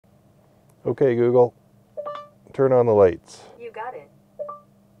Okay, Google, turn on the lights. You got it.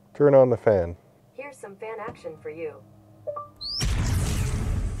 Turn on the fan. Here's some fan action for you.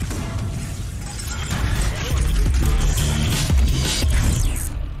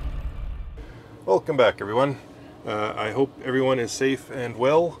 Welcome back, everyone. I hope everyone is safe and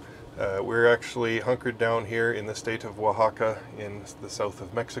well. We're actually hunkered down here in the state of Oaxaca in the south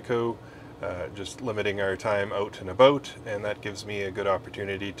of Mexico, just limiting our time out and about, and that gives me a good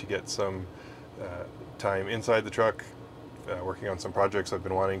opportunity to get some time inside the truck, working on some projects I've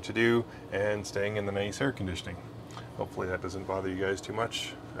been wanting to do, and staying in the nice air conditioning. Hopefully that doesn't bother you guys too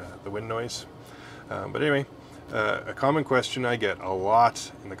much, the wind noise. But anyway, a common question I get a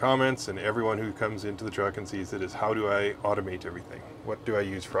lot in the comments, and everyone who comes into the truck and sees it, is how do I automate everything? What do I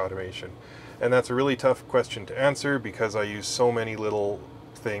use for automation? And that's a really tough question to answer because I use so many little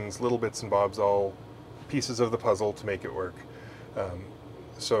things, little bits and bobs, all pieces of the puzzle to make it work.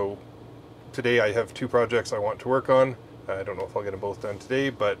 So today I have two projects I want to work on. I don't know if I'll get them both done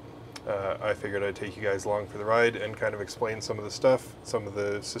today, but I figured I'd take you guys along for the ride and kind of explain some of the stuff, some of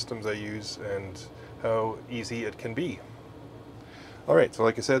the systems I use, and how easy it can be. Alright, so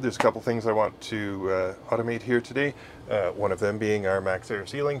like I said, there's a couple things I want to automate here today. One of them being our MaxxAir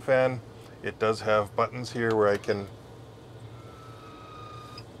ceiling fan. It does have buttons here where I can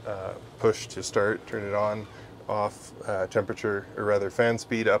push to start, turn it on, off, temperature, or rather fan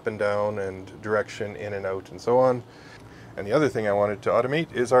speed up and down, and direction in and out, and so on. And the other thing I wanted to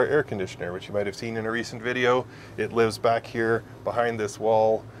automate is our air conditioner, which you might have seen in a recent video. It lives back here behind this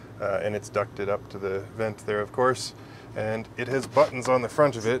wall, and it's ducted up to the vent there, of course. And it has buttons on the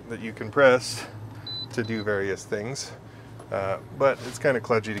front of it that you can press to do various things. But it's kind of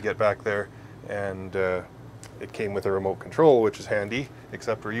kludgy to get back there, and it came with a remote control, which is handy,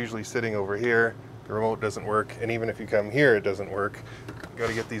 except we're usually sitting over here. The remote doesn't work, and even if you come here, it doesn't work. You got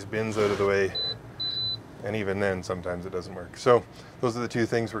to get these bins out of the way. And even then, sometimes it doesn't work. So those are the two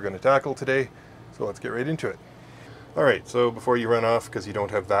things we're going to tackle today. So let's get right into it. All right, so before you run off because you don't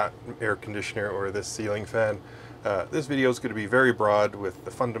have that air conditioner or this ceiling fan, this video is going to be very broad with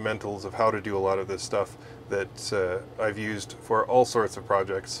the fundamentals of how to do a lot of this stuff that I've used for all sorts of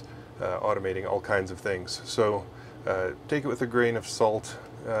projects, automating all kinds of things. So take it with a grain of salt.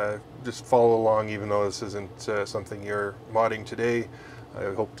 Just follow along, even though this isn't something you're modding today.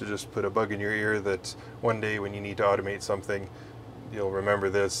 I hope to just put a bug in your ear that one day when you need to automate something, you'll remember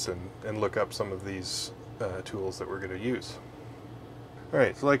this and look up some of these tools that we're going to use.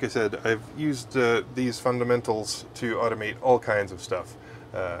 Alright, so like I said, I've used these fundamentals to automate all kinds of stuff.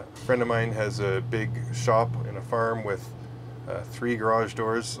 A friend of mine has a big shop in a farm with 3 garage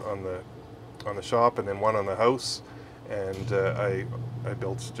doors on the shop and then 1 on the house. And I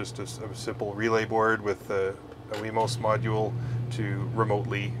built just a simple relay board with a Wemos module to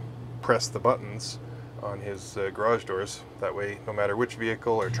remotely press the buttons on his garage doors. That way, no matter which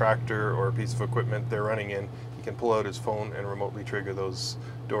vehicle or tractor or piece of equipment they're running in, he can pull out his phone and remotely trigger those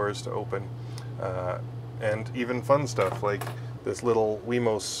doors to open. And even fun stuff like this little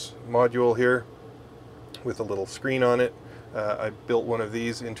Wemos module here with a little screen on it. I built one of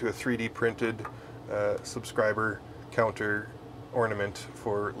these into a 3D printed subscriber counter ornament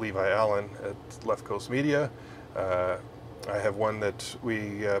for Levi Allen at Left Coast Media. I have one that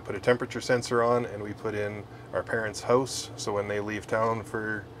we put a temperature sensor on and we put in our parents' house, so when they leave town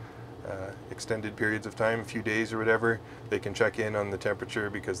for extended periods of time, a few days or whatever, they can check in on the temperature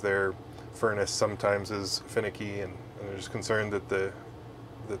because their furnace sometimes is finicky and they're just concerned that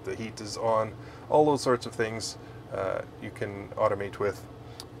the heat is on. All those sorts of things you can automate with.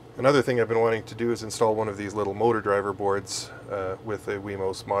 Another thing I've been wanting to do is install one of these little motor driver boards with a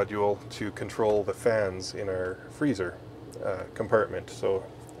Wemos module to control the fans in our freezer compartment. So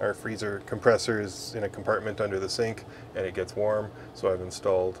our freezer compressor is in a compartment under the sink and it gets warm, so I've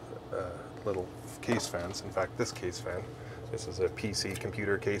installed little case fans. In fact, this case fan, this is a PC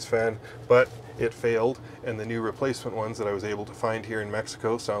computer case fan, but it failed, and the new replacement ones that I was able to find here in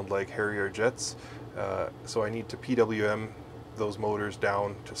Mexico sound like Harrier jets, so I need to PWM those motors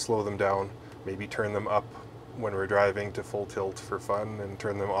down to slow them down, maybe turn them up when we're driving to full tilt for fun and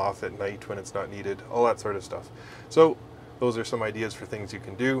turn them off at night when it's not needed, all that sort of stuff. So those are some ideas for things you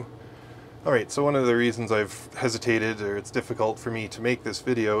can do. Alright, so one of the reasons I've hesitated, or it's difficult for me to make this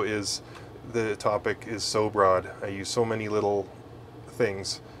video, is the topic is so broad. I use so many little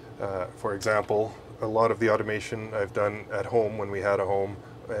things. For example, a lot of the automation I've done at home when we had a home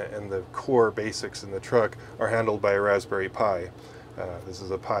and the core basics in the truck are handled by a Raspberry Pi. This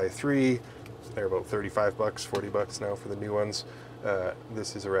is a Pi 3. They're about 35 bucks, 40 bucks now for the new ones.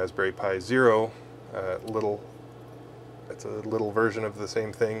 This is a Raspberry Pi Zero, little It's a little version of the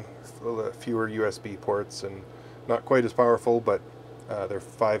same thing, fewer USB ports and not quite as powerful, but they're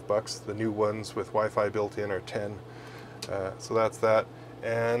 $5. The new ones with Wi-Fi built in are 10. So that's that.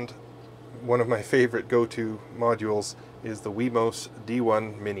 And one of my favorite go-to modules is the Wemos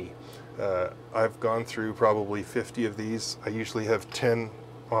D1 Mini. I've gone through probably 50 of these. I usually have 10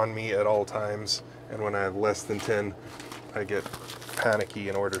 on me at all times, and when I have less than 10, I get panicky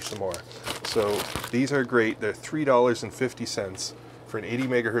and order some more. So these are great. They're $3.50 for an 80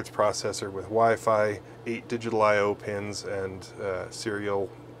 megahertz processor with Wi-Fi, 8 digital I/O pins, and serial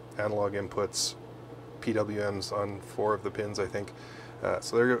analog inputs, PWMs on 4 of the pins, I think.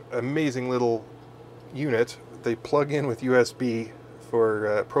 So they're an amazing little unit. They plug in with USB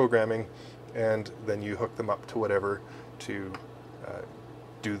for programming, and then you hook them up to whatever to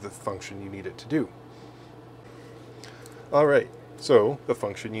do the function you need it to do. Alright, so the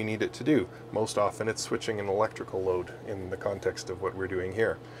function you need it to do. Most often it's switching an electrical load in the context of what we're doing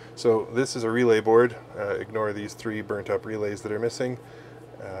here. So this is a relay board. Ignore these 3 burnt up relays that are missing.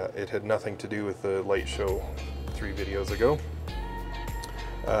 It had nothing to do with the light show 3 videos ago.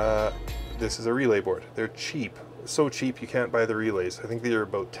 This is a relay board. They're cheap. So cheap you can't buy the relays. I think they're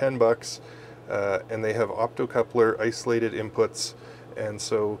about $10, and they have optocoupler isolated inputs, and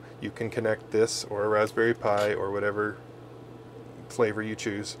so you can connect this or a Raspberry Pi or whatever flavor you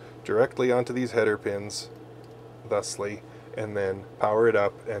choose directly onto these header pins, thusly, and then power it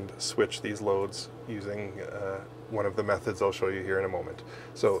up and switch these loads using one of the methods I'll show you here in a moment.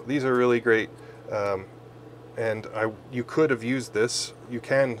 So these are really great, and you could have used this. You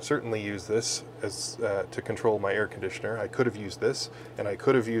can certainly use this as to control my air conditioner. I could have used this, and I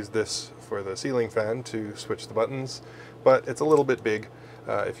could have used this for the ceiling fan to switch the buttons, but it's a little bit big.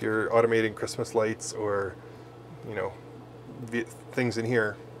 If you're automating Christmas lights or, you know, things in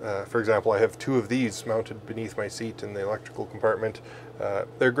here. For example, I have 2 of these mounted beneath my seat in the electrical compartment.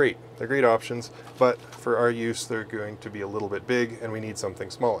 They're great. They're great options, but for our use they're going to be a little bit big and we need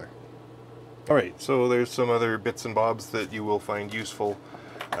something smaller. Alright, so there's some other bits and bobs that you will find useful.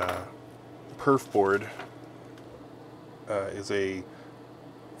 Perf board is a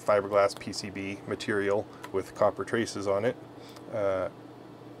fiberglass PCB material with copper traces on it.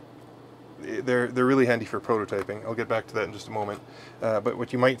 They're really handy for prototyping. I'll get back to that in just a moment. But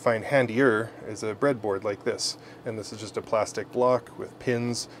what you might find handier is a breadboard like this. And this is just a plastic block with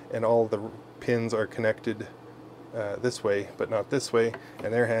pins, and all the pins are connected this way, but not this way.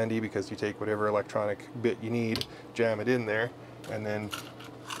 And they're handy because you take whatever electronic bit you need, jam it in there, and then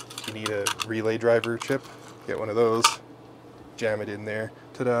you need a relay driver chip, get one of those, jam it in there,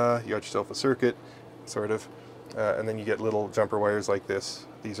 ta-da, you got yourself a circuit, sort of. And then you get little jumper wires like this.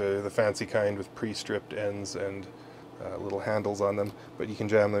 These are the fancy kind with pre-stripped ends and little handles on them, but you can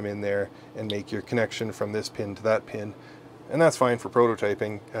jam them in there and make your connection from this pin to that pin. And that's fine for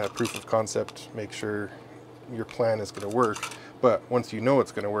prototyping, proof of concept, make sure your plan is going to work. But once you know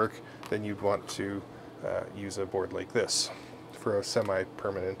it's going to work, then you'd want to use a board like this for a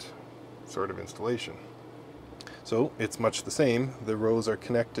semi-permanent sort of installation. So it's much the same. The rows are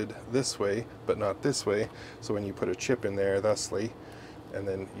connected this way, but not this way. So when you put a chip in there, thusly, and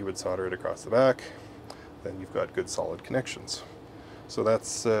then you would solder it across the back, then you've got good solid connections. So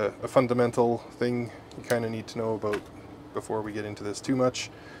that's a fundamental thing you kind of need to know about before we get into this too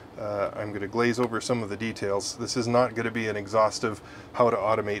much. I'm going to glaze over some of the details. This is not going to be an exhaustive how to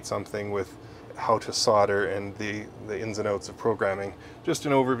automate something with how to solder and the ins and outs of programming. Just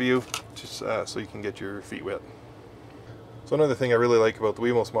an overview, just so you can get your feet wet. So another thing I really like about the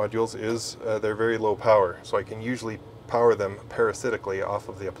Wemos modules is they're very low power, so I can usually power them parasitically off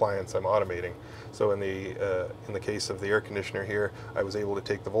of the appliance I'm automating. So in the case of the air conditioner here, I was able to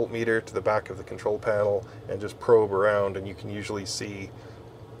take the voltmeter to the back of the control panel and just probe around, and you can usually see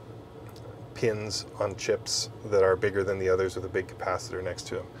pins on chips that are bigger than the others with a big capacitor next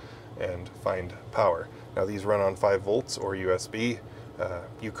to them, and find power. Now these run on 5 volts or USB.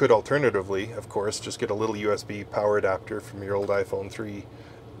 You could alternatively, of course, just get a little USB power adapter from your old iPhone 3,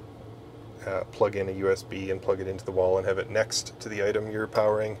 plug in a USB and plug it into the wall and have it next to the item you're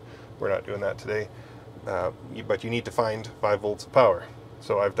powering. We're not doing that today, but you need to find 5 volts of power.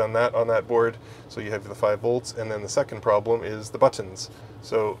 So I've done that on that board, so you have the 5 volts, and then the second problem is the buttons.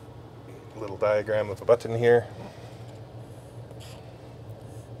 So a little diagram of a button here.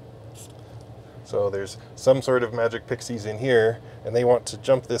 So there's some sort of magic pixies in here, and they want to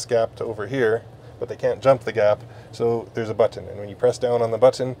jump this gap to over here, but they can't jump the gap, so there's a button. And when you press down on the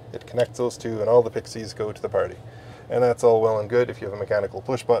button, it connects those two, and all the pixies go to the party. And that's all well and good if you have a mechanical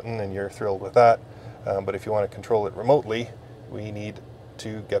push button and you're thrilled with that. But if you want to control it remotely, we need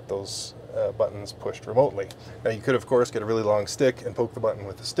to get those buttons pushed remotely. Now you could of course get a really long stick and poke the button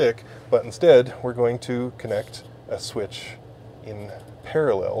with the stick, but instead we're going to connect a switch in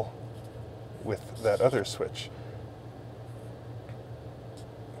parallel with that other switch.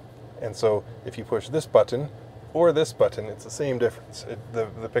 And so if you push this button or this button, it's the same difference.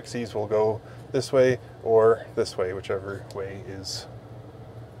 The pixies will go this way or this way, whichever way is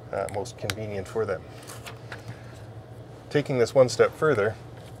most convenient for them. Taking this one step further,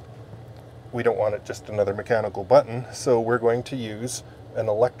 we don't want it just another mechanical button, so we're going to use an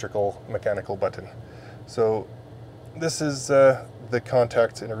electrical mechanical button. So this is the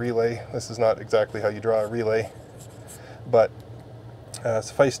contacts in a relay. This is not exactly how you draw a relay, but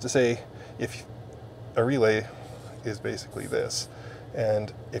suffice to say, if a relay is basically this,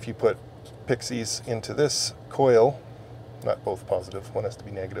 and if you put pixies into this coil, not both positive, one has to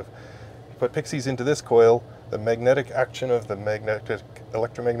be negative, you put pixies into this coil, the magnetic action of the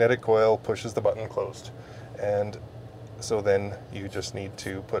electromagnetic coil pushes the button closed. And so then you just need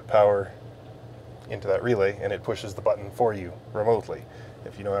to put power into that relay and it pushes the button for you remotely.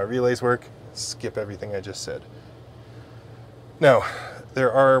 If you know how relays work, skip everything I just said. Now,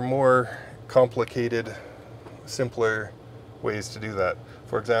 there are more complicated, simpler ways to do that.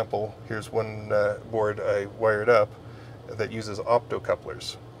 For example, here's one board I wired up that uses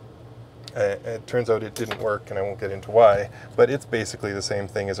optocouplers. It turns out it didn't work, and I won't get into why, but it's basically the same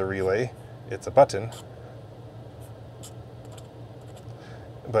thing as a relay. It's a button,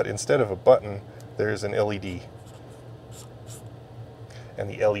 but instead of a button, there's an LED, and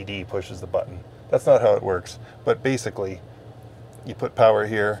the LED pushes the button. That's not how it works, but basically, you put power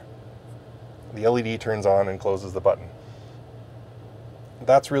here, the LED turns on and closes the button.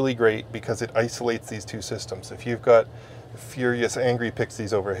 That's really great because it isolates these two systems. If you've got furious, angry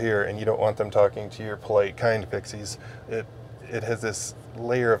pixies over here and you don't want them talking to your polite, kind pixies, it has this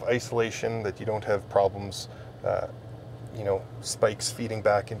layer of isolation that you don't have problems, you know, spikes feeding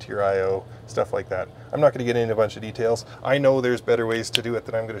back into your I/O, stuff like that. I'm not going to get into a bunch of details. I know there's better ways to do it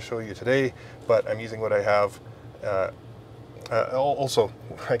that I'm going to show you today, but I'm using what I have. Also,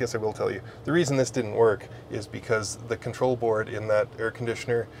 I guess I will tell you, the reason this didn't work is because the control board in that air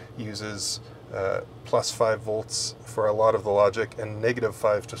conditioner uses +5 volts for a lot of the logic and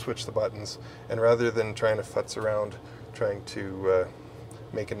 -5 to switch the buttons. And rather than trying to futz around trying to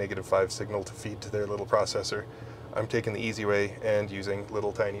make a -5 signal to feed to their little processor, I'm taking the easy way and using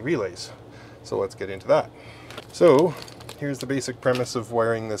little tiny relays. So let's get into that. So here's the basic premise of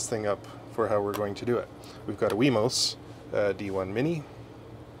wiring this thing up for how we're going to do it. We've got a Wemos D1 Mini.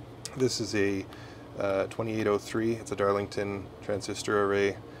 This is a 2803. It's a Darlington transistor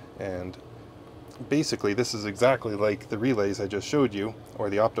array, and basically this is exactly like the relays I just showed you, or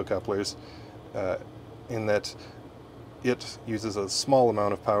the optocouplers, in that it uses a small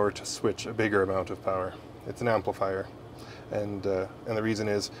amount of power to switch a bigger amount of power. It's an amplifier, and the reason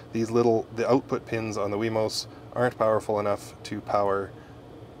is the output pins on the Wemos aren't powerful enough to power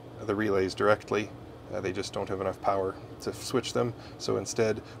the relays directly. They just don't have enough power to switch them, so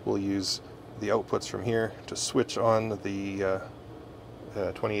instead we'll use the outputs from here to switch on the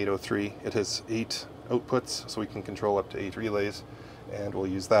 2803. It has 8 outputs, so we can control up to 8 relays, and we'll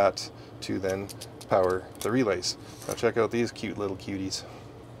use that to then power the relays. Now check out these cute little cuties.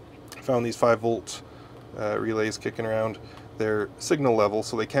 I found these 5-volt relays kicking around. They're signal level,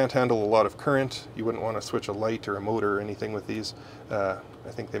 so they can't handle a lot of current. You wouldn't want to switch a light or a motor or anything with these. I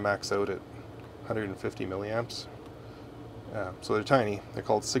think they max out at 150 milliamps. So they're tiny. They're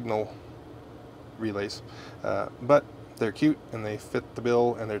called signal relays. But they're cute and they fit the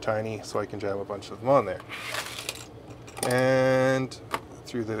bill and they're tiny, so I can jam a bunch of them on there. And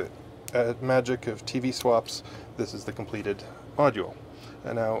through the magic of TV swaps, this is the completed module.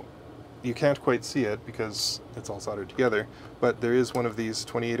 And now you can't quite see it because it's all soldered together, but there is one of these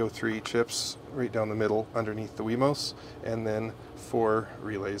 2803 chips right down the middle underneath the Wemos, and then 4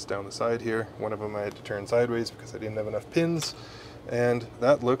 relays down the side here. One of them I had to turn sideways because I didn't have enough pins, and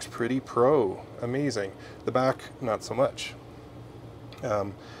that looks pretty pro. Amazing. The back, not so much.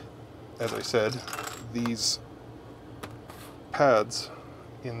 As I said, these pads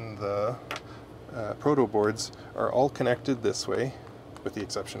in the proto boards are all connected this way, with the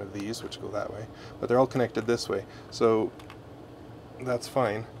exception of these, which go that way, but they're all connected this way, so that's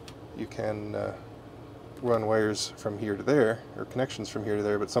fine. You can run wires from here to there, or connections from here to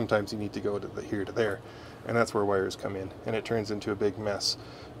there, but sometimes you need to go to here to there, and that's where wires come in, and it turns into a big mess,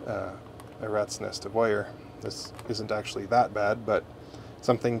 a rat's nest of wire. This isn't actually that bad, but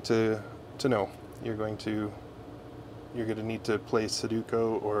something to know. You're going to need to play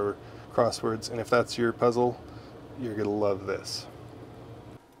Sudoku or crosswords, and if that's your puzzle, you're going to love this.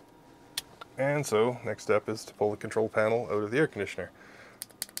 And so next step is to pull the control panel out of the air conditioner.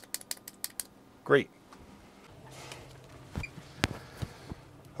 Great.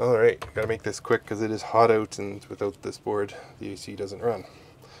 Alright, gotta make this quick because it is hot out, and without this board the AC doesn't run.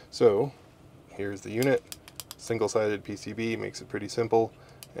 So here's the unit, single-sided PCB, makes it pretty simple,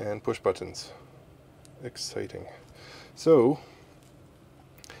 and push buttons. Exciting. So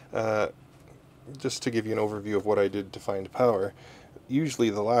just to give you an overview of what I did to find power, usually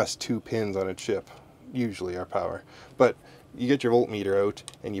the last 2 pins on a chip usually are power, but you get your voltmeter out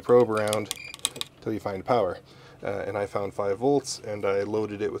and you probe around till you find power. And I found 5 volts, and I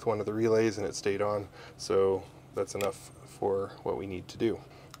loaded it with one of the relays and it stayed on, so that's enough for what we need to do.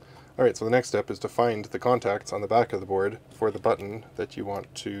 Alright, so the next step is to find the contacts on the back of the board for the button that you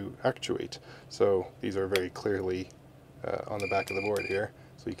want to actuate. So these are very clearly on the back of the board here.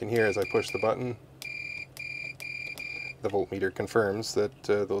 So you can hear as I push the button, the voltmeter confirms that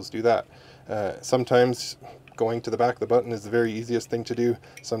those do that. Sometimes going to the back of the button is the very easiest thing to do.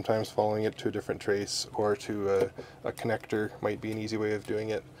 Sometimes following it to a different trace or to a connector might be an easy way of doing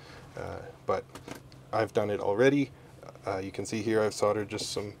it. But I've done it already. You can see here I've soldered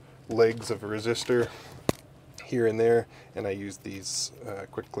just some legs of a resistor here and there, and I use these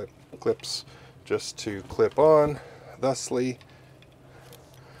quick clips just to clip on thusly,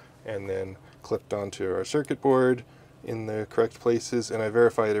 and then clipped onto our circuit board in the correct places, and I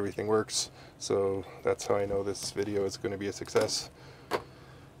verified everything works, so that's how I know this video is going to be a success.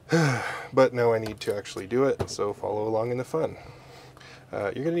 But now I need to actually do it, so follow along in the fun.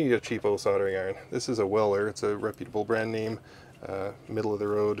 You're going to need a cheapo soldering iron. This is a Weller, it's a reputable brand name, middle of the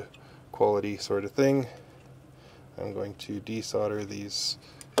road quality sort of thing. I'm going to desolder these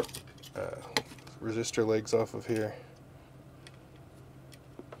resistor legs off of here.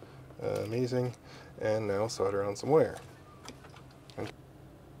 Amazing. And now solder on some wire.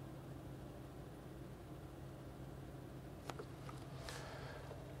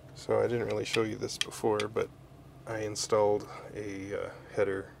 So I didn't really show you this before, but I installed a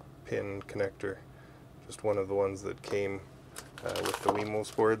header pin connector, just one of the ones that came with the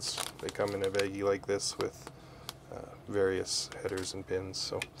Wemos boards. They come in a baggie like this with various headers and pins,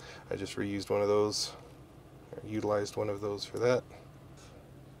 so I just reused one of those, or utilized one of those for that.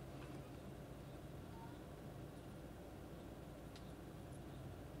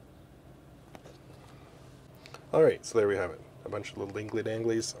 Alright, so there we have it. A bunch of little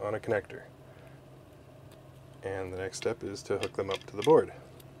dingly-danglies on a connector. And the next step is to hook them up to the board.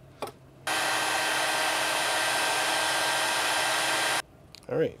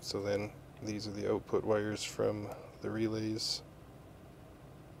 Alright, so then these are the output wires from the relays.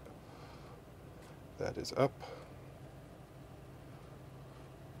 That is up.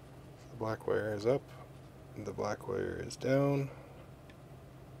 The black wire is up, and the black wire is down.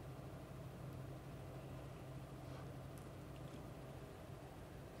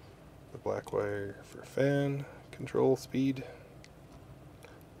 The black wire for fan control speed,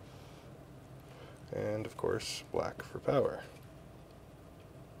 and of course black for power.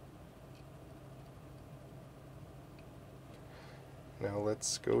 Now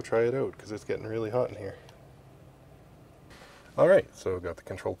let's go try it out because it's getting really hot in here. Alright, so I've got the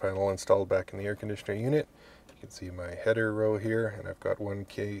control panel installed back in the air conditioner unit. You can see my header row here, and I've got one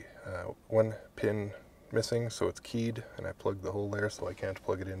pin missing, so it's keyed, and I plugged the hole there so I can't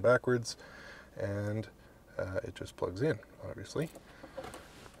plug it in backwards, and it just plugs in, obviously.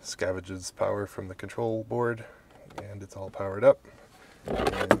 Scavenges power from the control board, and it's all powered up.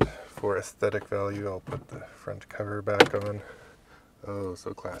 And for aesthetic value, I'll put the front cover back on. Oh,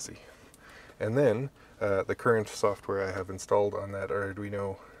 so classy. And then the current software I have installed on that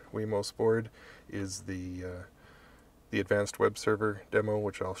Arduino Wemos board is the advanced web server demo,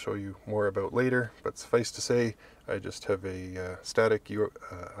 which I'll show you more about later, but suffice to say I just have a static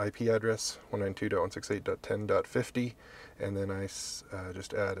IP address 192.168.10.50, and then I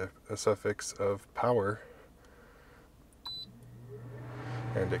just add a suffix of power,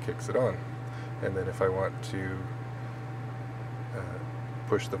 and it kicks it on. And then if I want to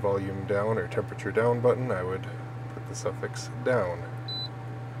push the volume down or temperature down button, I would put the suffix down.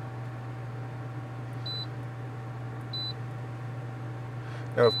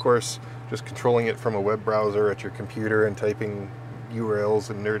 Now, of course, just controlling it from a web browser at your computer and typing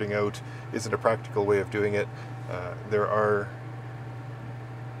URLs and nerding out isn't a practical way of doing it. There are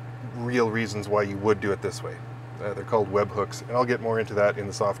real reasons why you would do it this way. They're called webhooks, and I'll get more into that in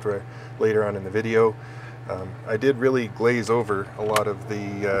the software later on in the video. I did really glaze over a lot of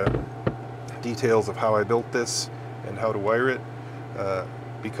the details of how I built this and how to wire it,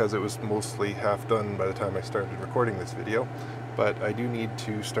 because it was mostly half done by the time I started recording this video. but I do need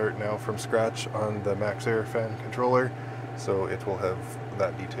to start now from scratch on the MaxxAir Fan controller, so it will have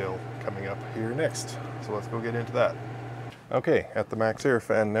that detail coming up here next. So let's go get into that. Okay, at the MaxxAir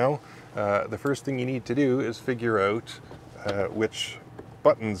Fan now, the first thing you need to do is figure out which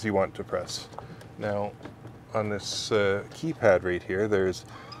buttons you want to press. Now, on this keypad right here, there's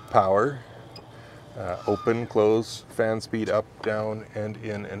power, open, close, fan speed up, down, and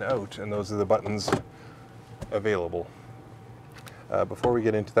in and out, and those are the buttons available. Before we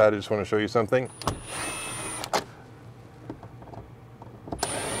get into that, I just want to show you something.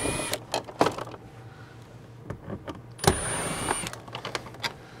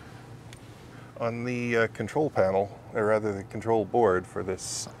 On the control panel, or rather the control board for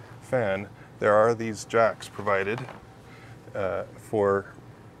this fan, there are these jacks provided for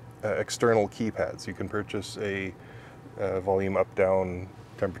external keypads. You can purchase a volume up, down,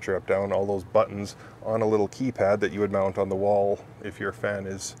 temperature up, down, all those buttons on a little keypad that you would mount on the wall if your fan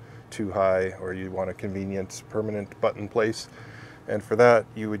is too high or you want a convenient permanent button place. And for that,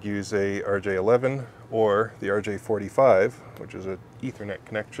 you would use a RJ11 or the RJ45, which is an Ethernet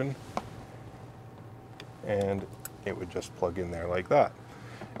connection, and it would just plug in there like that.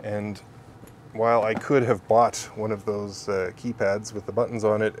 And while I could have bought one of those keypads with the buttons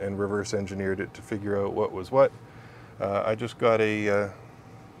on it and reverse engineered it to figure out what was what, I just got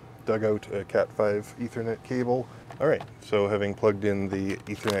dug out a Cat5 Ethernet cable. Alright, so having plugged in the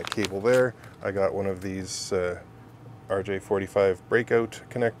Ethernet cable there, I got one of these RJ45 breakout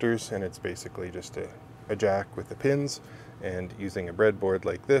connectors, and it's basically just a jack with the pins, and using a breadboard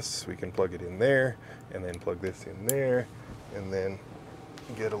like this, we can plug it in there, and then plug this in there, and then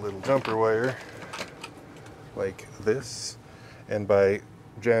get a little jumper wire like this, and by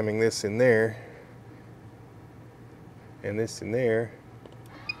jamming this in there and this in there,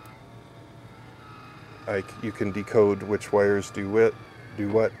 you can decode which wires do what,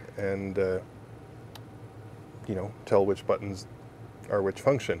 and you know, tell which buttons are which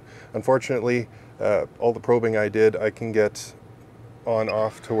function. Unfortunately, all the probing I did, I can get on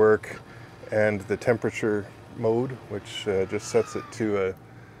off to work, and the temperature mode, which just sets it to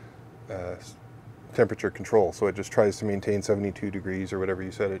a temperature control, so it just tries to maintain 72 degrees or whatever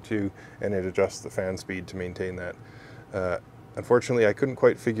you set it to, and it adjusts the fan speed to maintain that. Unfortunately, I couldn't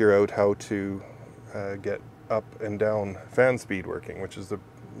quite figure out how to get up and down fan speed working, which is the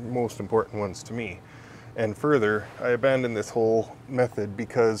most important ones to me. And further, I abandoned this whole method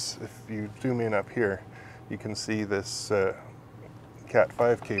because if you zoom in up here, you can see this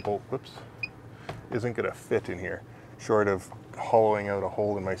Cat5 cable, whoops, isn't going to fit in here, short of hollowing out a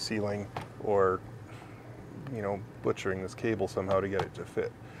hole in my ceiling or, you know, butchering this cable somehow to get it to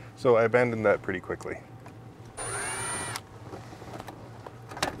fit. So I abandoned that pretty quickly.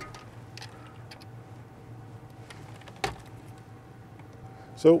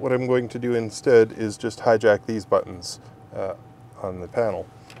 So what I'm going to do instead is just hijack these buttons on the panel.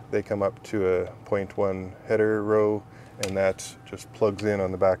 They come up to a 0.1 header row, and that just plugs in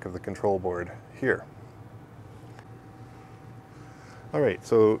on the back of the control board here. Alright,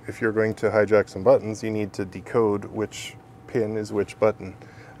 so if you're going to hijack some buttons, you need to decode which pin is which button.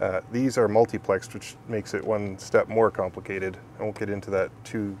 These are multiplexed, which makes it one step more complicated. I won't get into that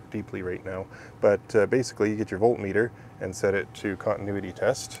too deeply right now, but basically you get your voltmeter and set it to continuity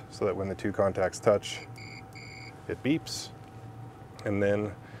test so that when the two contacts touch, it beeps, and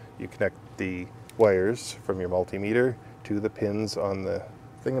then you connect the wires from your multimeter to the pins on the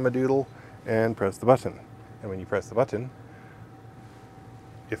thingamadoodle and press the button. And when you press the button,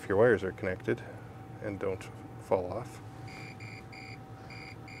 if your wires are connected and don't fall off,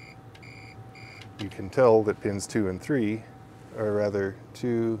 you can tell that pins 2 and 3, or rather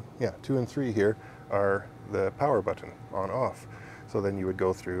 2 and 3 here, are the power button on off. So then you would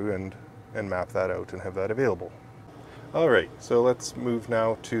go through and map that out and have that available. Alright, so let's move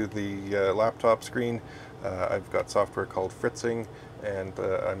now to the laptop screen. I've got software called Fritzing, and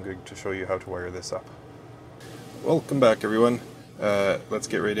I'm going to show you how to wire this up. Welcome back, everyone. Let's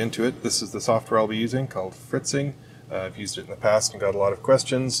get right into it. This is the software I'll be using, called Fritzing. I've used it in the past and got a lot of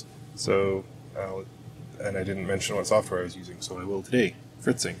questions, so and I didn't mention what software I was using, so I will today.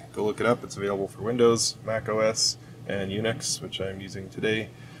 Fritzing. Go look it up. It's available for Windows, Mac OS, and Unix, which I'm using today.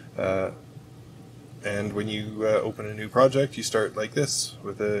 And when you open a new project, you start like this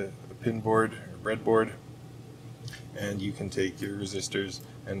with a pin board or breadboard, and you can take your resistors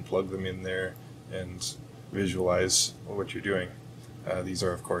and plug them in there and visualize what you're doing. These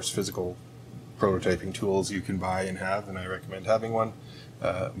are, of course, physical prototyping tools you can buy and have, and I recommend having one,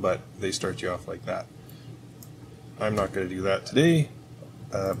 but they start you off like that. I'm not going to do that today,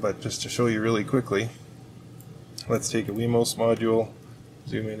 but just to show you really quickly, let's take a Wemos module,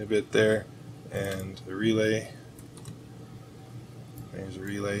 zoom in a bit there, and the relay. There's a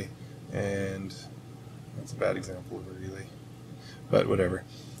relay, and that's a bad example of a relay, but whatever.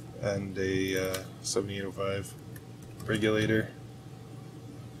 And a 7805 regulator.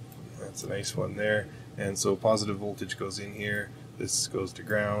 That's a nice one there. And so positive voltage goes in here, this goes to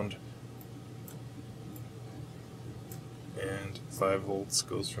ground, and 5 volts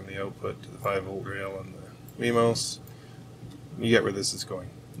goes from the output to the 5 volt rail on the Wemos. You get where this is going.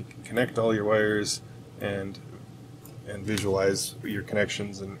 You can connect all your wires and visualize your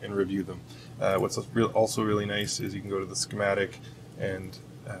connections and review them. What's also really nice is you can go to the schematic and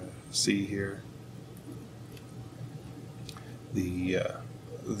see here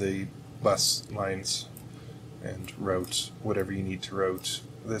the bus lines and route whatever you need to route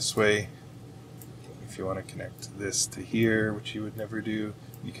this way. If you want to connect this to here, which you would never do,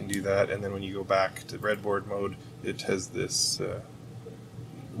 you can do that, and then when you go back to breadboard mode, it has this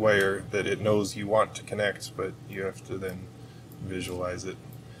wire that it knows you want to connect, but you have to then visualize it.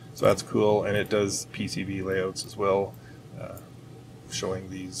 So that's cool, and it does PCB layouts as well, showing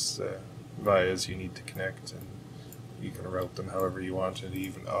these vias you need to connect, and you can route them however you want, and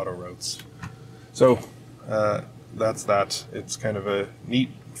even auto routes. So that's that. It's kind of a neat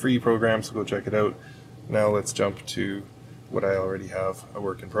free program, so go check it out. Now let's jump to what I already have, a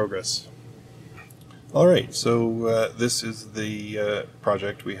work in progress. Alright, so this is the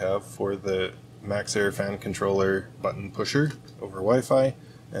project we have for the MaxxAir Fan controller button pusher over Wi-Fi,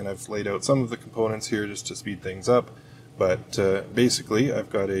 and I've laid out some of the components here just to speed things up, but basically I've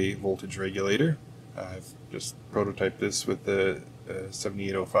got a voltage regulator. I've just prototyped this with the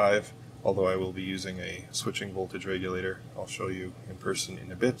 7805, although I will be using a switching voltage regulator. I'll show you in person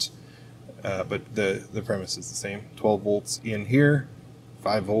in a bit, but the premise is the same. 12 volts in here,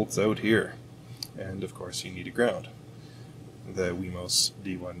 5 volts out here. And of course you need a ground. The Wemos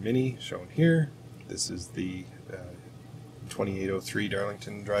D1 Mini shown here. This is the 2803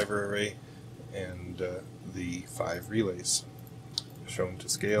 Darlington driver array, and the 5 relays shown to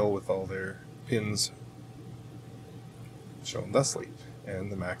scale with all their pins shown thusly,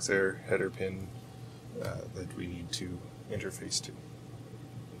 and the MaxxAir header pin that we need to interface to.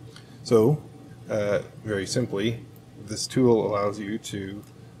 So very simply, this tool allows you to,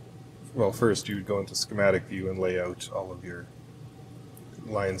 well, first you would go into schematic view and lay out all of your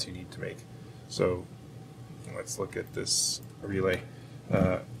lines you need to make. So let's look at this relay.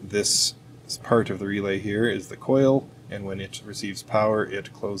 This part of the relay here is the coil, and when it receives power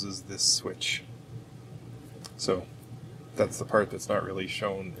it closes this switch. So that's the part that's not really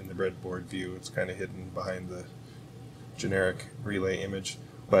shown in the breadboard view. It's kind of hidden behind the generic relay image.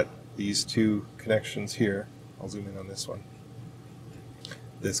 But these two connections here, I'll zoom in on this one.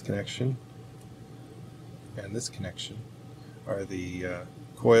 This connection and this connection are the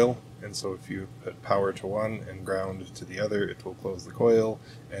coil, and so if you put power to one and ground to the other, it will close the coil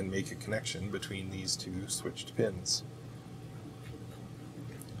and make a connection between these two switched pins.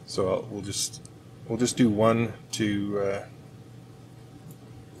 So we'll just do one to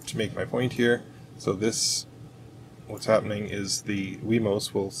make my point here. So this, what's happening is the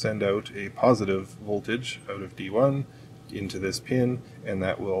Wemos will send out a positive voltage out of D1 into this pin, and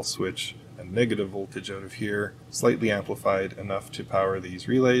that will switch a negative voltage out of here, slightly amplified enough to power these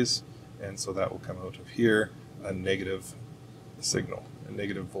relays, and so that will come out of here a negative signal, a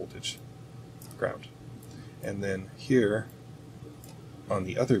negative voltage ground. And then here on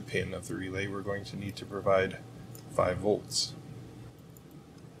the other pin of the relay we're going to need to provide 5 volts.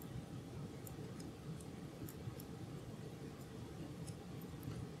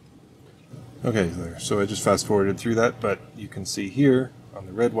 Okay, so I just fast forwarded through that, but you can see here on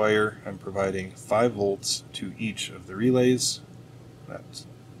the red wire I'm providing 5 volts to each of the relays. That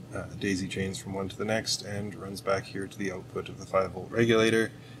daisy chains from one to the next and runs back here to the output of the 5 volt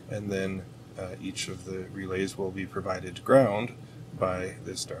regulator, and then each of the relays will be provided ground by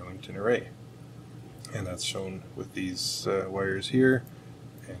this Darlington array. And that's shown with these wires here,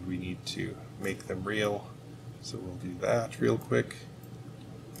 and we need to make them real, so we'll do that real quick.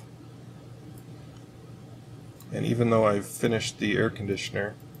 And even though I've finished the air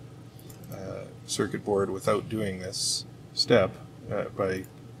conditioner circuit board without doing this step, by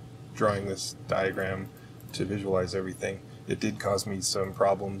drawing this diagram to visualize everything, it did cause me some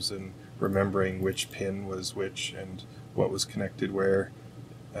problems in remembering which pin was which and what was connected where.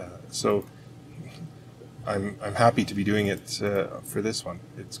 So I'm happy to be doing it for this one.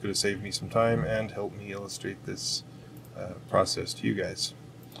 It's going to save me some time and help me illustrate this process to you guys.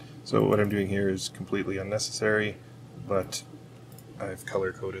 So what I'm doing here is completely unnecessary, but I've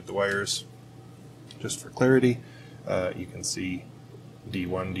color-coded the wires just for clarity. you can see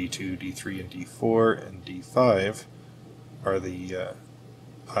D1, D2, D3, and D4, and D5 are the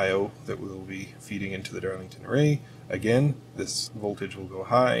I/O that will be feeding into the Darlington array. Again, this voltage will go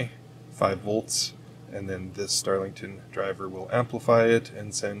high, 5 volts, and then this Darlington driver will amplify it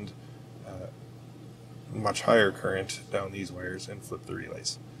and send much higher current down these wires and flip the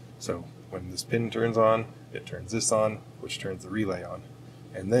relays. So when this pin turns on, it turns this on, which turns the relay on.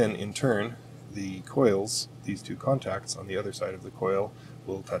 And then in turn, the coils, these two contacts on the other side of the coil,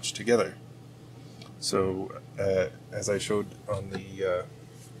 will touch together. So as I showed on the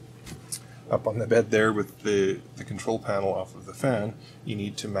up on the bed there with the control panel off of the fan, you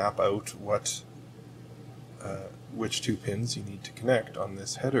need to map out which two pins you need to connect on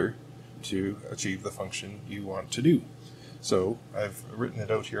this header to achieve the function you want to do. So I've written it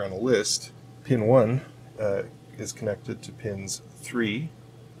out here on a list. Pin 1 is connected to pins 3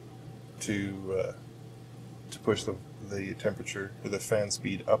 to push the temperature or the fan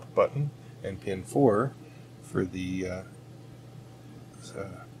speed up button, and pin 4 for the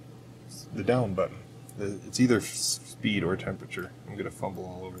down button. It's either speed or temperature. I'm going to fumble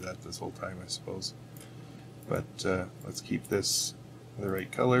all over that this whole time, I suppose. But let's keep this the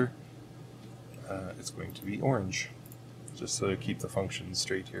right color. It's going to be orange, just so to keep the functions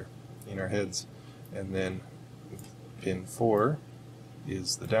straight here in our heads. And then pin 4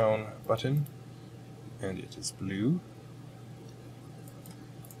 is the down button, and it is blue.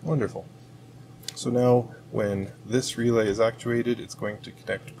 Wonderful. So now when this relay is actuated, it's going to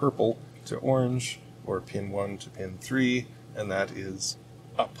connect purple to orange, or pin 1 to pin 3, and that is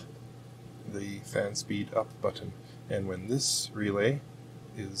up, the fan speed up button. And when this relay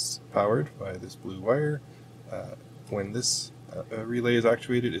is powered by this blue wire, when this relay is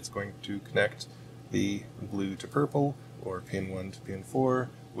actuated, it's going to connect the blue to purple, or pin 1 to pin 4,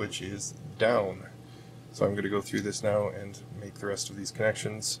 which is down. So I'm going to go through this now and make the rest of these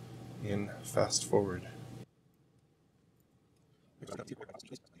connections in fast forward.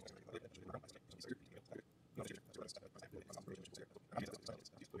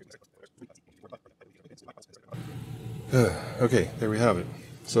 Okay, there we have it.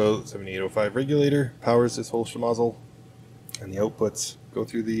 So 7805 regulator powers this whole schmozzle, and the outputs go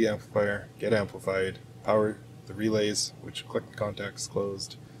through the amplifier, get amplified, power the relays, which click the contacts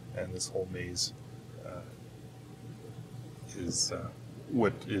closed, and this whole maze is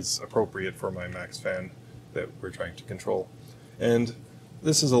what is appropriate for my MaxxFan that we're trying to control. And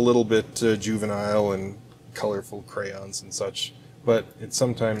this is a little bit juvenile and colorful crayons and such, but it's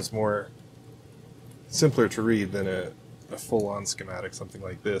sometimes more simpler to read than a full-on schematic, something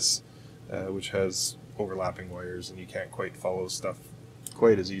like this, which has overlapping wires and you can't quite follow stuff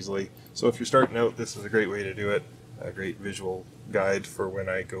quite as easily. So if you're starting out, this is a great way to do it, a great visual guide for when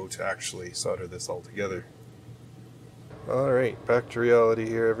I go to actually solder this all together. Alright, back to reality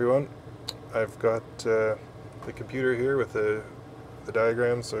here, everyone. I've got the computer here with the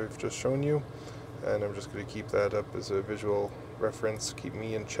diagrams I've just shown you, and I'm just going to keep that up as a visual reference, keep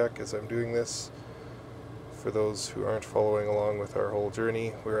me in check as I'm doing this. For those who aren't following along with our whole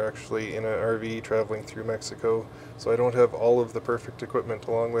journey, we're actually in an RV traveling through Mexico, so I don't have all of the perfect equipment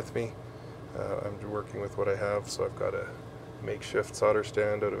along with me. I'm working with what I have, so I've got a makeshift solder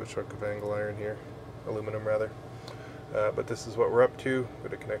stand out of a chunk of angle iron here, aluminum rather. But this is what we're up to. I'm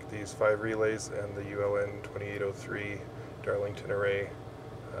going to connect these 5 relays and the ULN 2803 Darlington array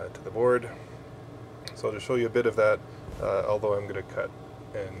to the board. So I'll just show you a bit of that, although I'm going to cut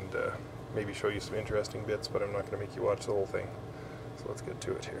and maybe show you some interesting bits, but I'm not going to make you watch the whole thing. So let's get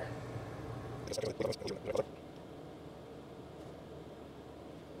to it here.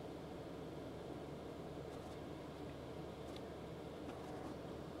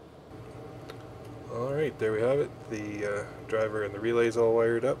 Alright, there we have it. The driver and the relays all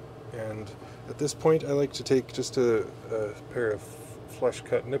wired up, and at this point I like to take just a pair of flush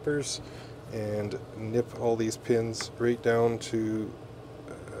cut nippers and nip all these pins right down to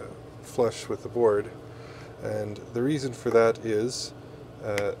flush with the board. And the reason for that is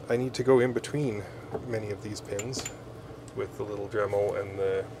I need to go in between many of these pins with the little Dremel and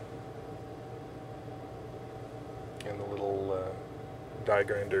the little die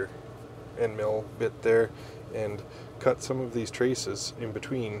grinder end mill bit there, and cut some of these traces in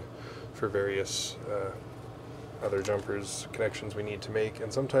between for various other jumpers connections we need to make.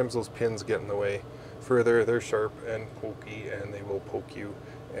 And sometimes those pins get in the way. Further, they're sharp and pokey and they will poke you,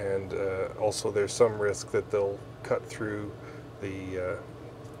 and also there's some risk that they'll cut through the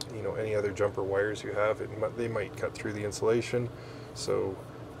any other jumper wires you have. They might cut through the insulation, so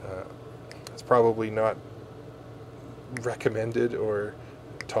it's probably not recommended or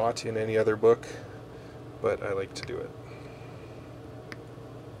taught in any other book but I like to do it.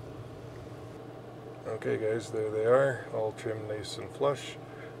 Okay guys, there they are, all trimmed nice and flush,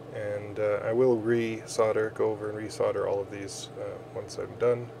 and I will go over and re-solder all of these once I'm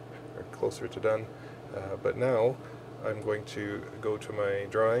done, or closer to done. But now I'm going to go to my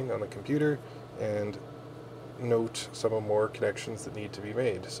drawing on the computer and note some more connections that need to be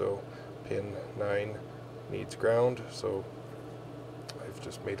made. So pin 9 needs ground, so I've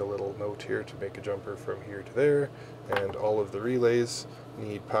just made a little note here to make a jumper from here to there, and all of the relays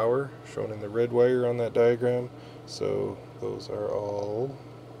need power, shown in the red wire on that diagram. So those are all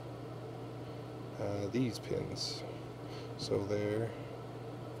these pins. So there,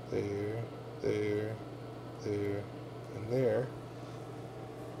 there, there, there, and there.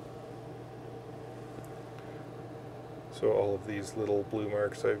 So all of these little blue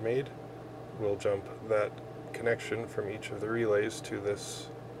marks I've made will jump that connection from each of the relays to this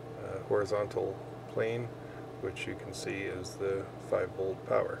horizontal plane, which you can see is the 5-volt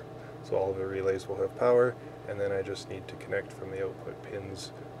power. So all of the relays will have power, and then I just need to connect from the output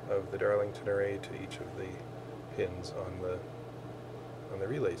pins of the Darlington array to each of the pins on the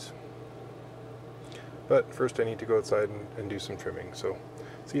relays. But first I need to go outside and do some trimming, so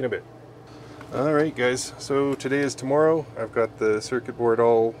see you in a bit. Alright guys, so today is tomorrow. I've got the circuit board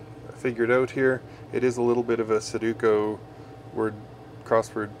all figured out here. It is a little bit of a Sudoku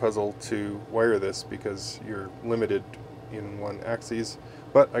crossword puzzle to wire this because you're limited in one axis,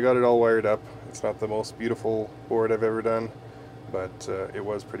 but I got it all wired up. It's not the most beautiful board I've ever done, but it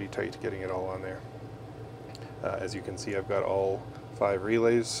was pretty tight getting it all on there. As you can see, I've got all 5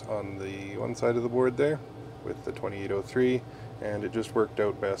 relays on the one side of the board there with the 2803, and it just worked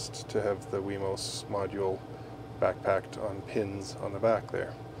out best to have the Wemos module backpacked on pins on the back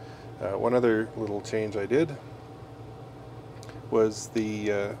there. One other little change I did was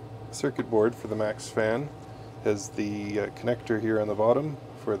the circuit board for the MaxxFan has the connector here on the bottom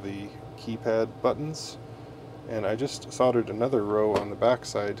for the keypad buttons, and I just soldered another row on the back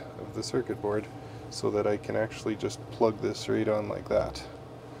side of the circuit board so that I can actually just plug this right on like that.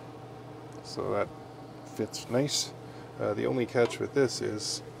 So that fits nice. The only catch with this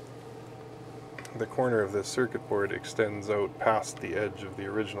is the corner of this circuit board extends out past the edge of the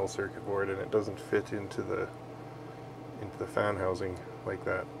original circuit board, and it doesn't fit into the fan housing like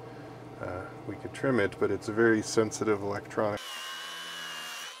that. We could trim it, but it's a very sensitive electronic.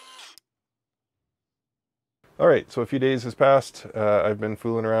 Alright, so a few days has passed. I've been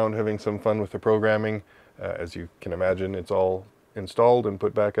fooling around, having some fun with the programming. As you can imagine, it's all installed and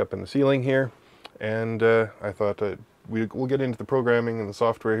put back up in the ceiling here. And I thought we'll get into the programming and the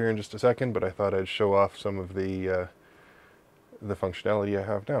software here in just a second, but I thought I'd show off some of the functionality I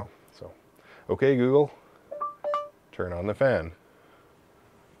have now. So, okay Google, turn on the fan.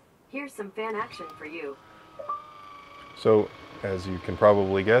 Here's some fan action for you. So, as you can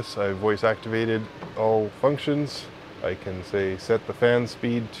probably guess, I've voice activated all functions. I can say set the fan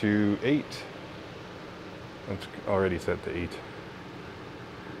speed to 8. It's already set to 8.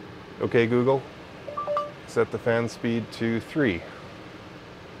 Okay Google, set the fan speed to 3.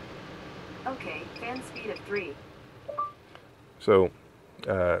 Okay, fan speed of 3. So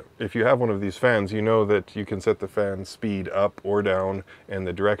if you have one of these fans, you know that you can set the fan speed up or down and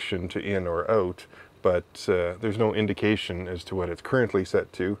the direction to in or out, but there's no indication as to what it's currently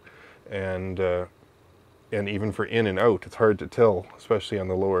set to, and even for in and out, it's hard to tell, especially on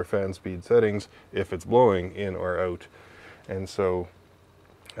the lower fan speed settings, if it's blowing in or out. And so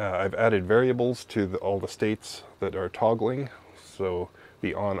I've added variables to all the states that are toggling, so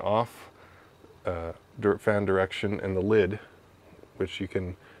the on-off, fan direction, and the lid, which you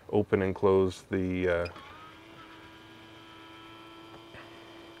can open and close the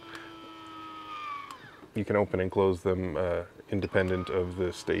you can open and close them independent of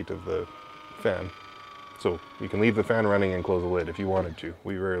the state of the fan. So you can leave the fan running and close the lid if you wanted to.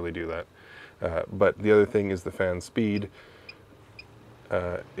 We rarely do that. But the other thing is the fan speed.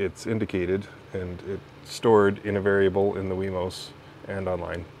 It's indicated and it's stored in a variable in the Wemos and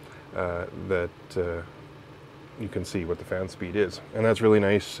online that you can see what the fan speed is. And that's really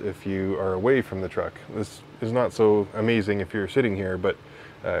nice if you are away from the truck. This is not so amazing if you're sitting here, but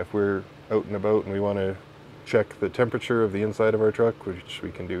if we're out and about and we want to check the temperature of the inside of our truck, which we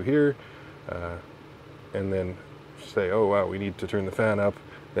can do here, and then say, oh wow, we need to turn the fan up,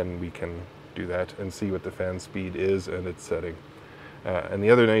 then we can do that and see what the fan speed is and its setting. And the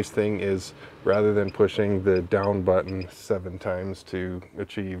other nice thing is, rather than pushing the down button 7 times to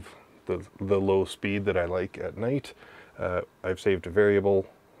achieve the low speed that I like at night, I've saved a variable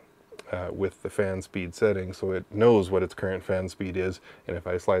with the fan speed setting, so it knows what its current fan speed is, and if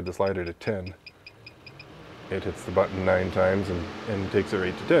I slide the slider to 10, it hits the button 9 times and takes it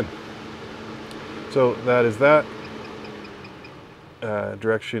right to 10. So that is that.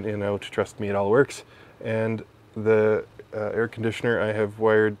 Direction in, out, trust me, it all works. And the air conditioner I have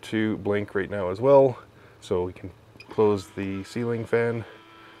wired to Blynk right now as well. So we can close the ceiling fan,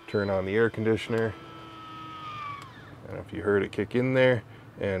 turn on the air conditioner. I don't know if you heard it kick in there,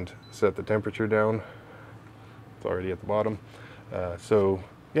 and set the temperature down. It's already at the bottom. So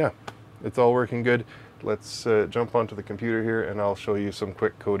yeah, it's all working good. Let's jump onto the computer here and I'll show you some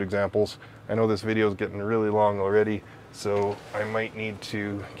quick code examples. I know this video is getting really long already, so I might need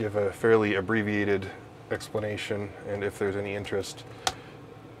to give a fairly abbreviated explanation, and if there's any interest,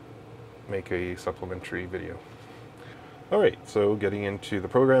 make a supplementary video. Alright, so getting into the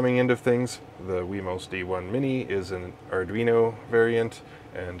programming end of things, the Wemos D1 Mini is an Arduino variant,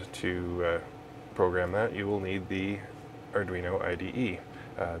 and to program that you will need the Arduino IDE.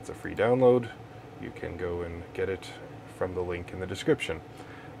 It's a free download. You can go and get it from the link in the description.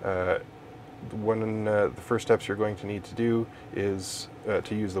 The first steps you're going to need to do is,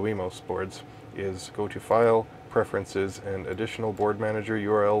 to use the Wemos boards, is go to File, Preferences, and Additional Board Manager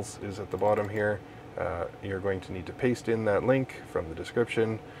URLs is at the bottom here. You're going to need to paste in that link from the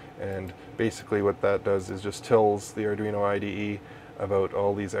description, and basically what that does is just tells the Arduino IDE about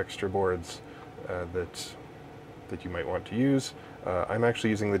all these extra boards that you might want to use. I'm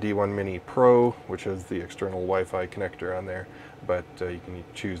actually using the D1 Mini Pro, which has the external Wi-Fi connector on there, but you can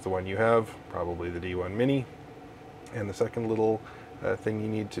choose the one you have, probably the D1 Mini. And the second little thing you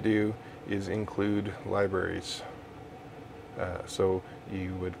need to do is include libraries. So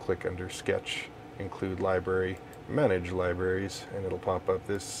you would click under Sketch, Include Library, Manage Libraries, and it'll pop up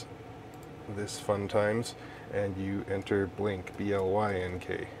this fun times, and you enter Blynk,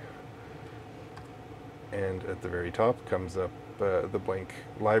 B-L-Y-N-K. And at the very top comes up the Blynk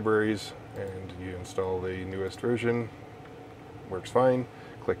libraries, and you install the newest version. Works fine.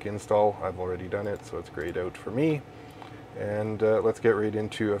 Click Install. I've already done it, so it's grayed out for me. And let's get right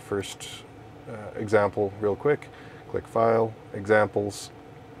into a first example real quick. Click File, Examples,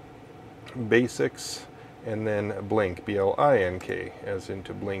 Basics, and then Blynk, B-L-I-N-K, as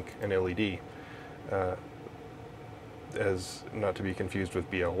into blink an LED. As not to be confused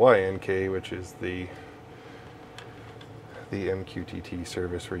with B-L-Y-N-K, which is the MQTT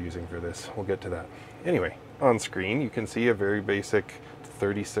service we're using for this. We'll get to that. Anyway, on screen you can see a very basic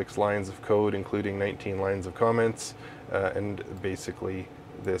 36 lines of code, including 19 lines of comments, and basically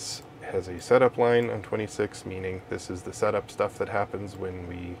this has a setup line on 26, meaning this is the setup stuff that happens when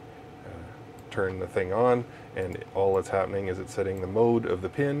we turn the thing on, and all that's happening is it's setting the mode of the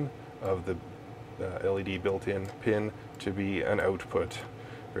pin, of the LED built-in pin, to be an output.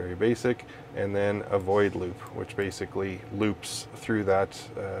 Very basic. And then a void loop, which basically loops through that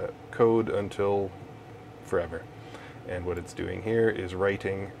code until forever. And what it's doing here is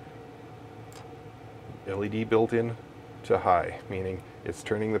writing LED built-in to high, meaning it's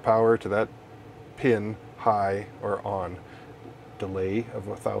turning the power to that pin high or on. Delay of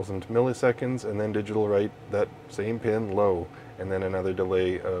 1,000 milliseconds, and then digital write that same pin low, and then another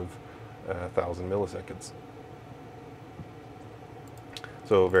delay of 1,000 milliseconds.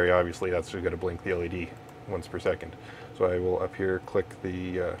 So very obviously that's just going to blink the LED once per second. So I will up here click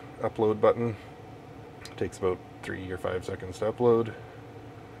the upload button. It takes about 3 or 5 seconds to upload.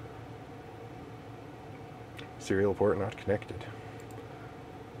 Serial port not connected.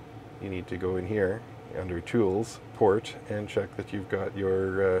 You need to go in here under Tools, Port, and check that you've got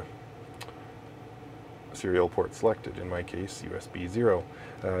your serial port selected, in my case USB 0.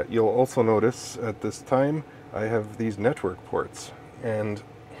 You'll also notice at this time I have these network ports, and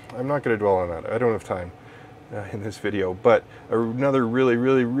I'm not going to dwell on that. I don't have time in this video, but another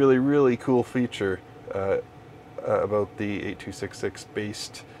really cool feature about the 8266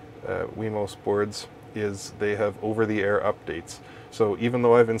 based Wemos boards is they have over-the-air updates. So even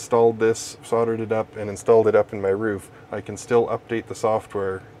though I've installed this, soldered it up, and installed it up in my roof, I can still update the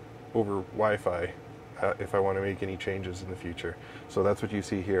software over Wi-Fi if I want to make any changes in the future. So that's what you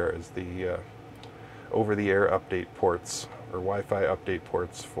see here is the over-the-air update ports, or Wi-Fi update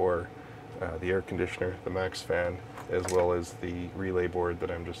ports for the air conditioner, the MaxxFan, as well as the relay board that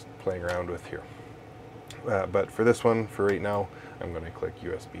I'm just playing around with here. But for this one, for right now, I'm going to click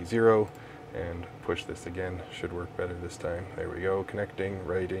USB 0 and push this again. Should work better this time. There we go, connecting,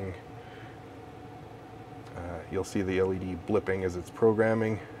 writing. You'll see the LED blipping as it's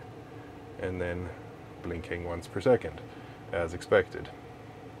programming, and then blinking once per second, as expected.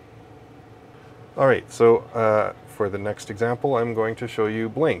 Alright, so for the next example, I'm going to show you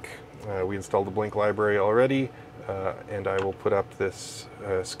Blynk. We installed the Blynk library already, and I will put up this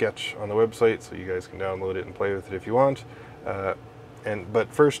sketch on the website so you guys can download it and play with it if you want.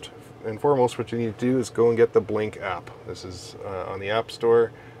 But first and foremost, what you need to do is go and get the Blynk app. This is on the App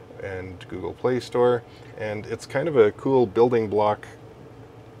Store and Google Play Store, and it's kind of a cool building block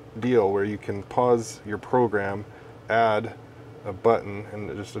deal where you can pause your program, add a button,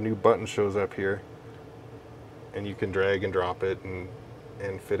 and just a new button shows up here, and you can drag and drop it and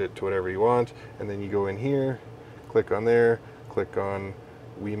fit it to whatever you want. And then you go in here, click on there, click on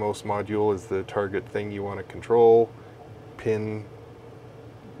Wemos module is the target thing you want to control, pin,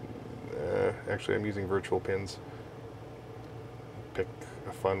 actually I'm using virtual pins, pick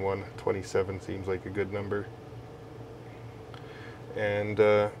a fun one, 27 seems like a good number. And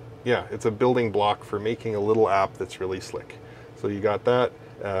yeah, it's a building block for making a little app that's really slick. So you got that.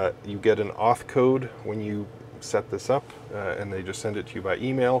 You get an auth code when you set this up, and they just send it to you by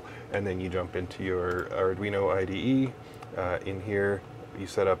email, and then you jump into your Arduino IDE. In here, you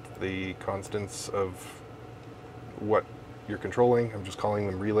set up the constants of what you're controlling. I'm just calling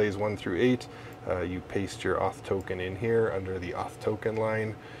them relays 1 through 8. You paste your auth token in here under the auth token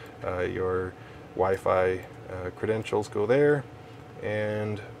line. Your Wi-Fi credentials go there,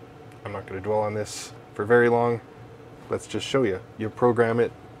 and I'm not going to dwell on this for very long. Let's just show you. You program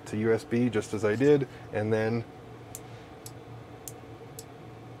it to USB just as I did, and then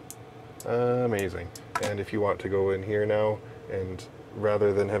amazing. And if you want to go in here now, and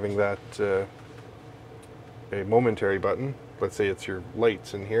rather than having that a momentary button, let's say it's your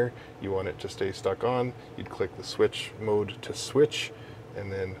lights in here, you want it to stay stuck on, you'd click the switch mode to switch,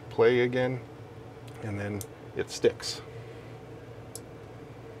 and then play again, and then it sticks.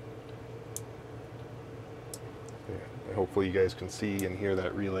 Hopefully you guys can see and hear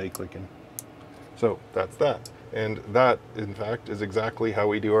that relay clicking. So that's that. And that, in fact, is exactly how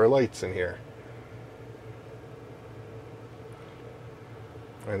we do our lights in here.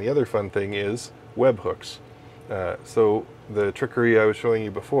 And the other fun thing is webhooks. So the trickery I was showing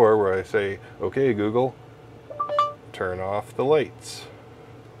you before, where I say, okay, Google, turn off the lights.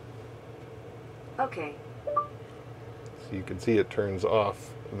 Okay. So you can see it turns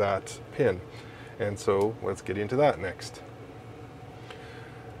off that pin. And so let's get into that next.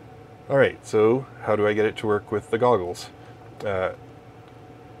 All right, so how do I get it to work with the goggles?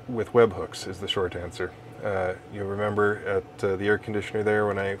 With webhooks is the short answer. You'll remember at the air conditioner there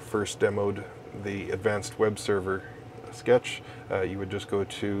when I first demoed the advanced web server sketch, you would just go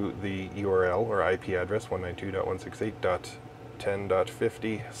to the URL or IP address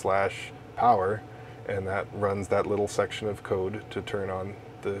 192.168.10.50/power, and that runs that little section of code to turn on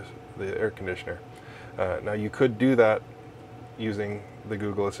the air conditioner. Now you could do that using the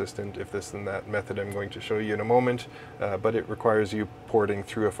Google Assistant if this and that method I'm going to show you in a moment, but it requires you porting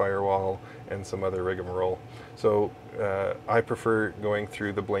through a firewall and some other rigmarole. So I prefer going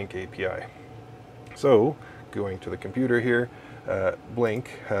through the Blynk API. So going to the computer here, Blynk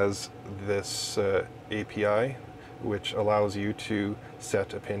has this API which allows you to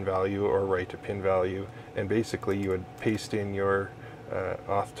set a pin value or write a pin value, and basically you would paste in your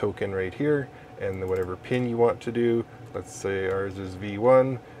auth token right here and whatever pin you want to do. Let's say ours is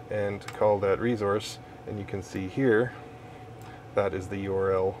V1, and call that resource, and you can see here that is the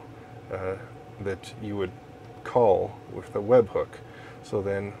URL that you would call with the webhook. So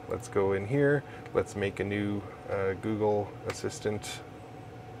then let's go in here, let's make a new Google Assistant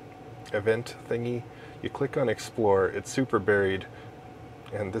event thingy. You click on Explore, it's super buried,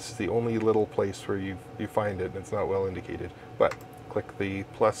 and this is the only little place where you find it, and it's not well indicated. But click the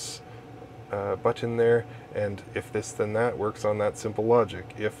plus button there, and if this then that works on that simple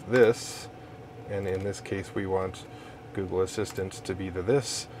logic. If this, and in this case we want Google Assistant to be the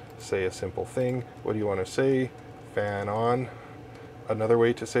this, say a simple thing. What do you want to say? Fan on. Another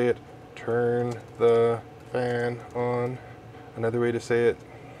way to say it, turn the fan on. Another way to say it,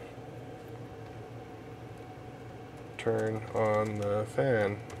 turn on the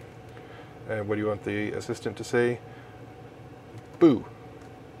fan. And what do you want the assistant to say? Boo.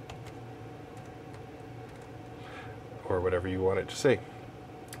 Or whatever you want it to say.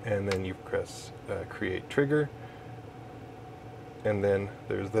 And then you press create trigger, and then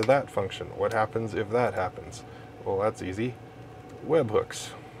there's the that function. What happens if that happens? Well, that's easy. Webhooks.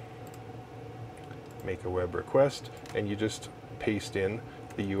 Make a web request, and you just paste in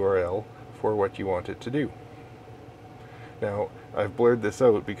the URL for what you want it to do. Now, I've blurred this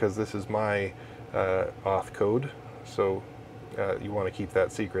out because this is my auth code, so you want to keep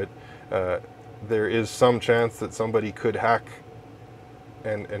that secret. There is some chance that somebody could hack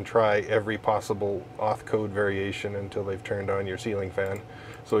and try every possible auth code variation until they've turned on your ceiling fan.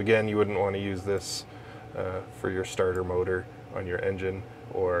 So again, you wouldn't want to use this for your starter motor on your engine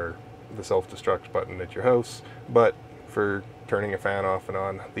or the self-destruct button at your house, but for turning a fan off and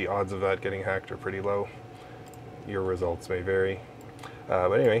on, the odds of that getting hacked are pretty low. Your results may vary.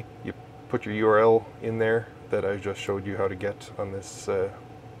 But anyway, you put your URL in there that I just showed you how to get on this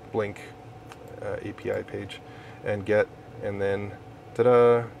Blynk API page, and then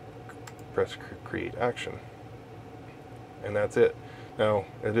ta-da, press create action. And that's it. Now,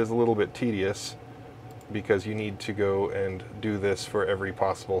 it is a little bit tedious because you need to go and do this for every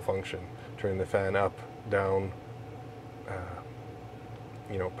possible function. Turn the fan up, down,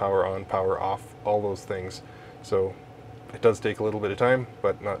 power on, power off, all those things. So it does take a little bit of time,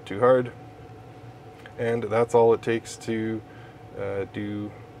 but not too hard. And that's all it takes to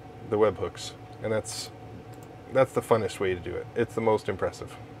do the webhooks. And that's the funnest way to do it. It's the most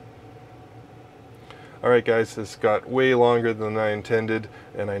impressive. Alright guys, this got way longer than I intended,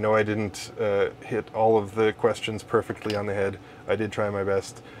 and I know I didn't hit all of the questions perfectly on the head. I did try my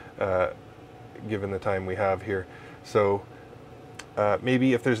best, given the time we have here. So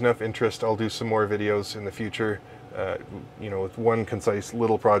maybe if there's enough interest, I'll do some more videos in the future, with one concise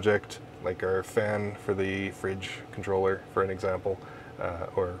little project, like our fan for the fridge controller, for an example,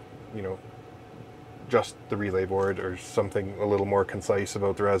 or, just the relay board, or something a little more concise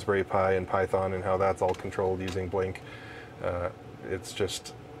about the Raspberry Pi and Python and how that's all controlled using Blynk. It's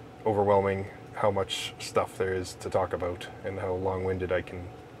just overwhelming how much stuff there is to talk about and how long-winded I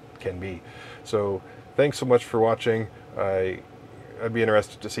can be. So thanks so much for watching. I'd be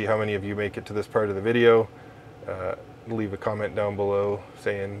interested to see how many of you make it to this part of the video. Leave a comment down below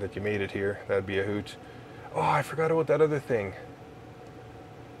saying that you made it here. That'd be a hoot. Oh, I forgot about that other thing.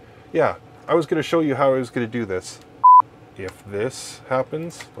 Yeah, I was going to show you how I was going to do this. If this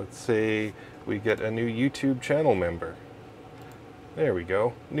happens, let's say we get a new YouTube channel member. There we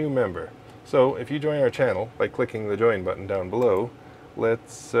go, new member. So if you join our channel by clicking the join button down below,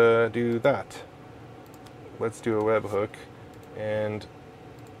 let's do that. Let's do a webhook and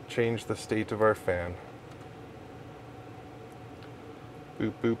change the state of our fan.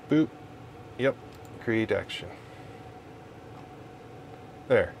 Boop, boop, boop. Yep, create action.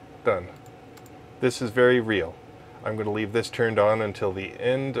 There, done. This is very real. I'm going to leave this turned on until the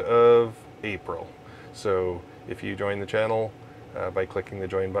end of April. So if you join the channel by clicking the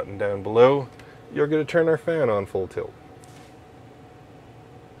join button down below, you're going to turn our fan on full tilt.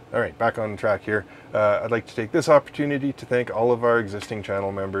 Alright, back on track here. I'd like to take this opportunity to thank all of our existing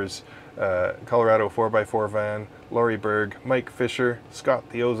channel members. Colorado 4x4 Van, Laurie Berg, Mike Fisher, Scott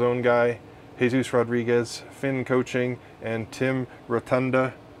the Ozone Guy, Jesus Rodriguez, Finn Coaching, and Tim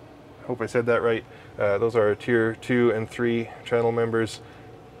Rotunda. Hope I said that right. Those are our tier 2 and 3 channel members.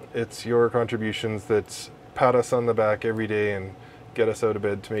 It's your contributions that pat us on the back every day and get us out of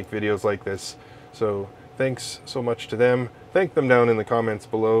bed to make videos like this. So thanks so much to them. Thank them down in the comments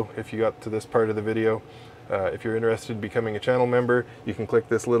below if you got to this part of the video. If you're interested in becoming a channel member, you can click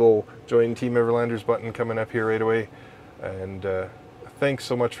this little Join Team Everlanders button coming up here right away. And thanks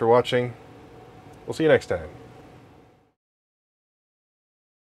so much for watching. We'll see you next time.